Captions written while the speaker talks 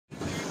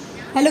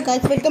Hello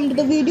guys, welcome to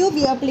the video.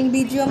 We are playing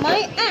Bgmi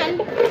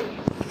and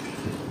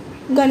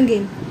gun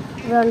game.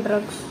 Run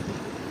drugs.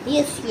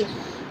 Yes.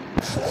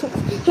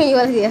 You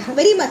are here.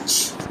 Very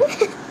much.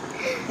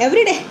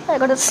 Every day. I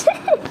got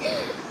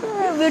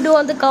we do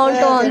on the count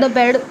on the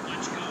bed.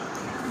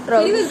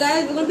 Drugs. Anyways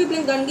guys, we're going to be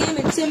playing gun game.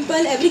 It's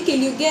simple. Every kill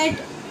you get,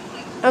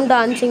 I'm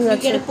dancing. you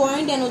get a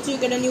point and also you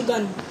get a new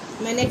gun.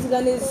 My next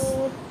gun is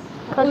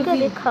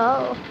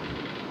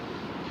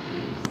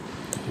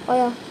Oh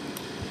yeah.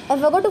 I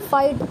forgot to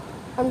fight.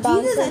 I'm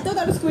dancing. Jesus, I thought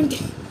that was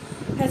Quentin.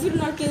 Has we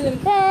not kill him?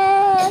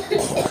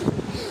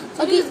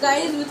 So these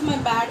guys with my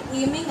bad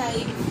aiming,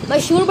 My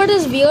shoot button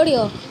is weird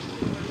here.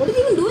 What is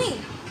he even doing?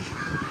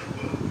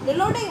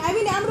 Reloading. I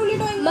mean, I'm really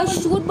doing. My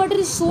shoot button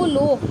is so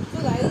low.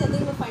 So guys, I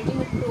think we're fighting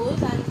with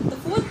pros and the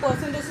fourth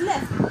person is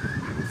left.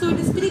 So it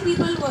is 3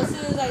 people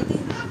versus I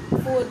think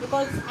 4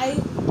 because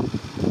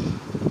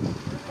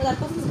that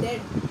person is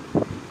dead.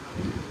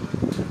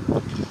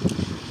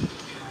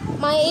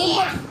 My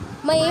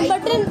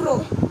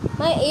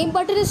aim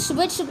button is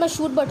switched with my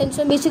shoot button,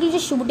 so I'm basically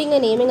just shooting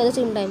and aiming at the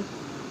same time.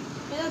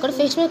 Gotta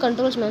fix my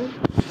controls, man.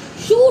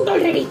 Shoot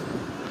already!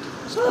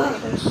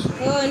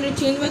 Oh, and I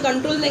change my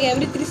controls like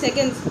every 3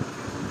 seconds.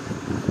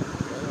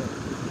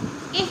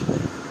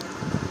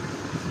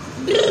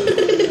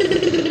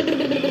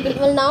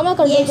 Well, now my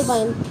controls are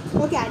fine.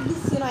 Okay, at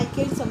least I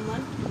killed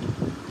someone.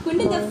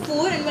 Quentin, there are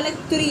 4 and we're like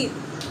 3.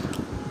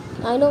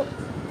 I know.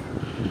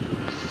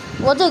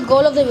 What's the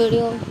goal of the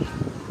video?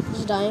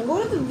 Just dying.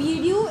 Goal of the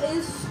video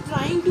is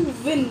trying to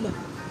win.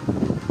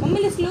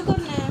 Mummy, let's look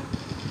on now.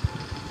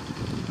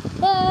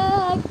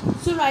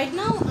 So right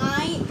now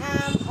I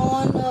am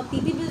on pubg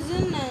and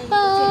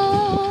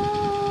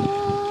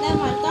never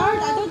mind.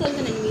 I thought there was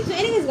an enemy. So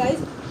anyways guys,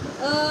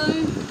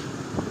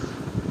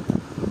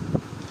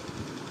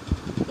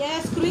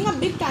 yeah, screwing up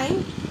big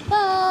time.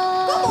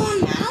 Come on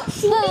now,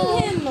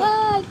 shooting him.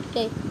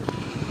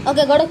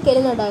 Okay, got a kill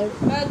and I died.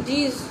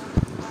 Jeez.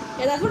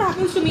 Yeah, that's what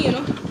happens to me,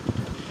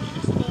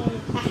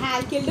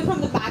 I killed him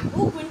from the back.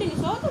 Oh, Quentin, you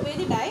saw the way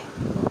they die?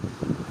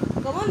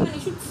 Come on, man, you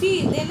should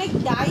see. They like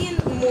die in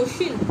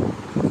motion.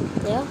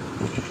 Yeah.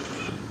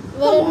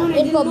 Well,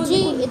 in PUBG,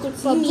 you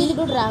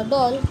do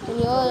ragdoll. In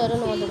here, I don't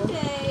know what to do.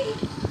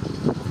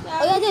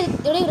 Oh yeah, they're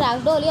doing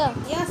ragdoll, yeah.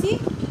 Yeah, see?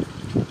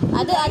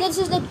 Others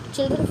is like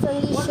children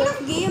friendly What shit. kind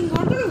of games,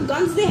 what kind of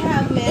guns they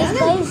have, man? This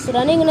guy is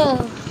running in a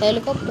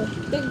helicopter.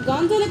 The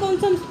guns are like on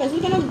some special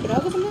kind of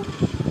drug or something?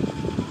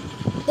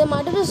 They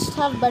might just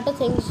have better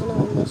things,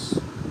 in this.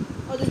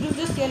 Oh, this dude's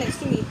just here next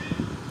to me.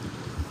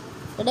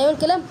 Did I even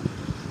kill him?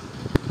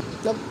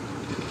 Nope.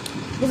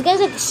 This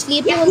guy's like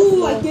sleeping on the Yahoo!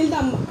 floor. I killed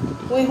him.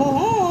 Wait,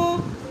 ho.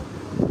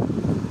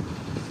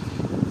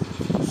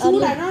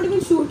 Shoot, I don't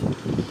even shoot.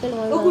 Kill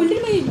one. Oh,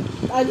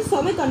 Quentin, I just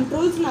saw my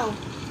controls now.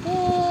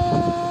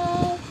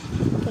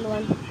 Kill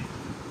one.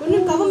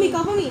 Quentin, cover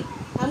me.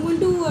 I'm going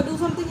to do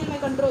something in my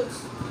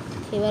controls.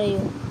 Okay, where are you?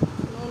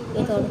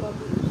 No,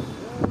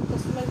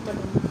 customize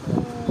button.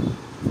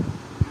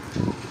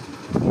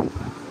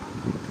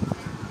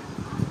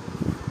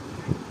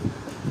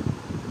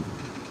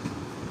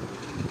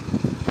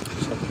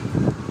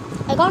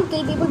 I can't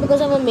kill people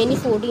because I'm a mini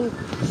 14.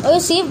 Oh, you're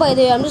safe by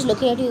the way. I'm just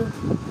looking at you.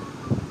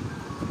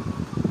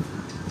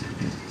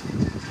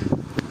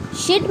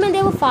 Shit, man, they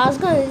have a fast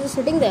gun. They're just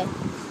sitting there.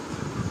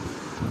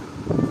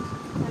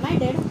 Am I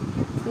dead?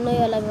 No,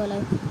 you're alive.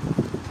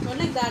 Not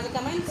like that. Like,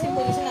 am I in the same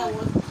position I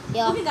was?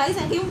 Yeah. Okay, guys,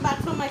 I came back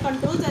from my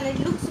controls and it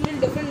looks a little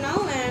different now.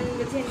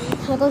 And it's in.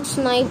 I got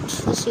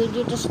sniped. The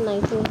CG just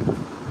sniped me.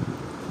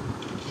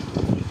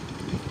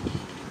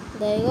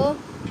 There you go.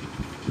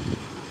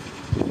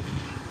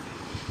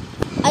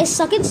 I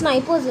suck in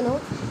snipers,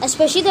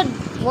 especially the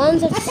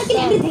ones that I suck in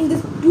everything.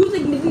 This dude's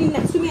like literally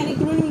next to me and I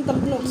couldn't even come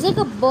close. It's like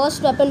a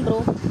burst weapon,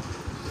 bro.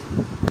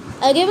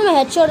 I gave him a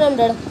headshot and I'm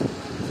dead.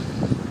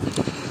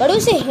 Why do you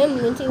say him?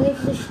 It's a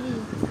she.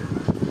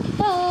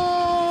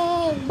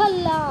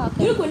 Balla.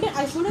 Quentin,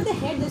 I shot at the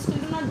head, they still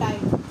do not die.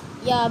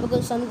 Yeah,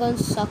 because some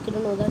guns suck, you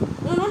don't know that.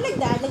 No, not like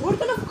that. Like, what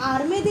kind of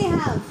armor they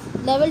have?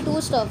 Level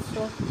 2 stuff,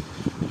 so.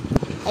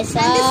 I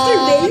suck. And they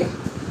still win?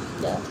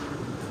 Yeah.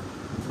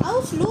 How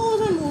slow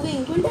was I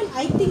moving? Quentin,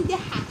 I think they're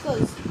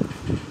hackers.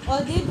 Or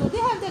do they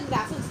have their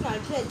graphics in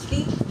Ultra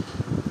HD?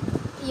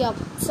 Yeah,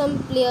 some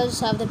players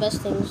have the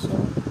best things, so.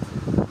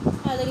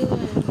 There is an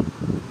enemy.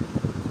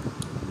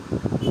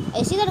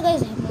 I see that guy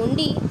is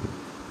Mundi,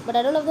 but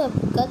I don't have the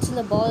guts and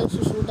the balls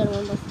to shoot that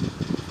one.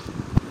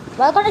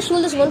 Why can't I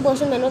shoot this one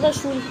person, man? Why can't I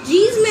shoot?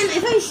 Jeez, man,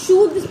 if I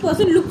shoot, this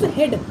person looks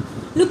ahead.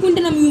 Look,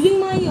 Quentin, I'm using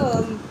my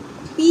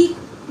peek,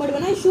 but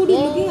when I shoot, he's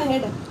looking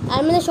ahead.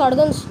 I'm in the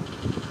shotguns.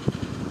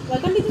 Why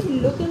can't he just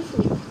look and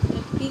shoot?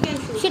 Like, peek and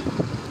shoot. Shit.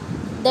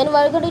 Then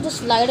why can't you just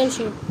slide and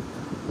shoot?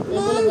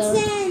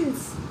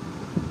 Nonsense!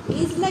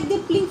 It's like they're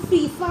playing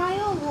Free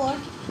Fire or what?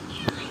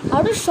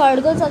 How do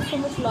shotguns have so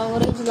much long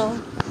range now?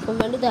 From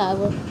when did they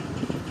have it?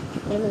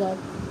 Tell me that.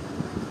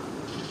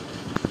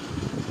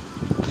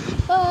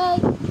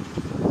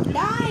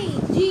 Die!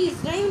 Jeez,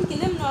 did I even kill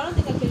him? No, I don't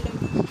think I killed him.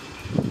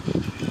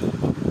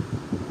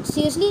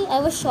 Seriously, I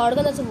have a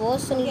shotgun that's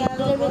worse than Okay, I have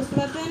a burst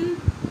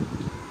weapon.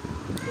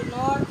 Do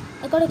not.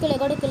 I got a kill.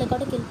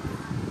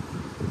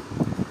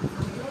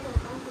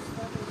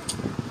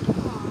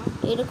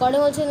 A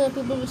recording also, and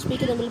people will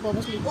speak in the middle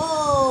purposely.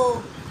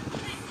 Whoa!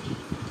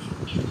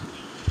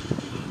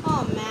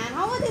 Oh man,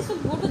 how are they so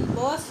good with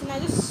burst and I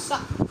just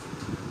suck?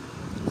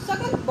 Suck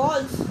like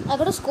balls. I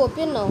got a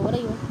scorpion now. What are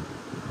you?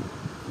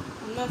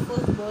 On my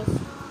first burst.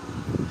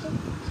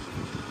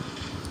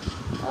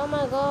 Oh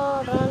my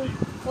god, run.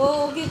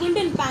 Oh, okay,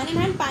 Quinton, pan in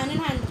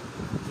hand.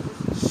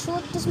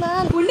 Shoot this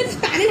man. Quinton, this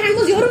pan in hand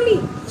was here only.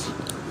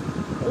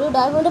 Will you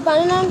die from the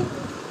pan in hand?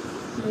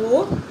 No,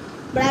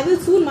 but I will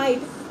soon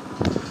might.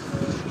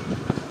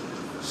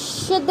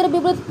 Shit, there are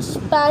people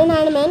with pan in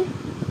hand, man.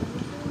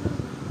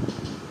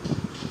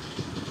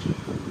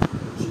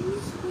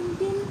 Jeez,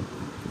 Quinton,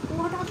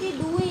 what are they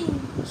doing?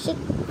 Shit.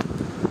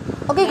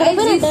 Okay, get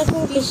up in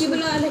it. These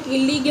people are like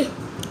illegal.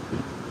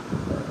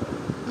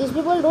 These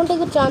people don't take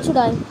the chance to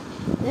die.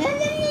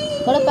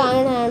 Got a pan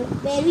in hand.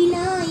 Very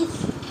nice.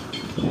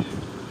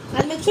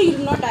 I'll make sure you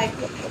do not die.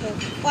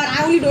 Or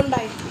I only don't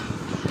die.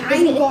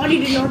 Thank God he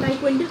did not die,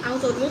 Quinton. I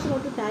was always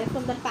about to die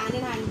from that pan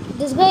in hand.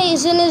 This guy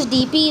is in his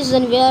DPs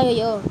and we are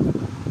here.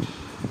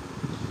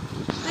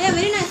 Oh yeah,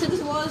 very nice. So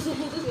this was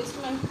just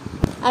wasting my...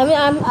 I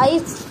mean, I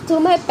threw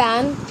my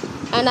pan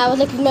and I was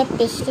like with my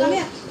pistol. Come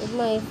here. With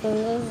my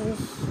fingers.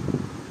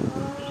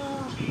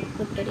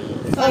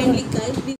 Finally, guys.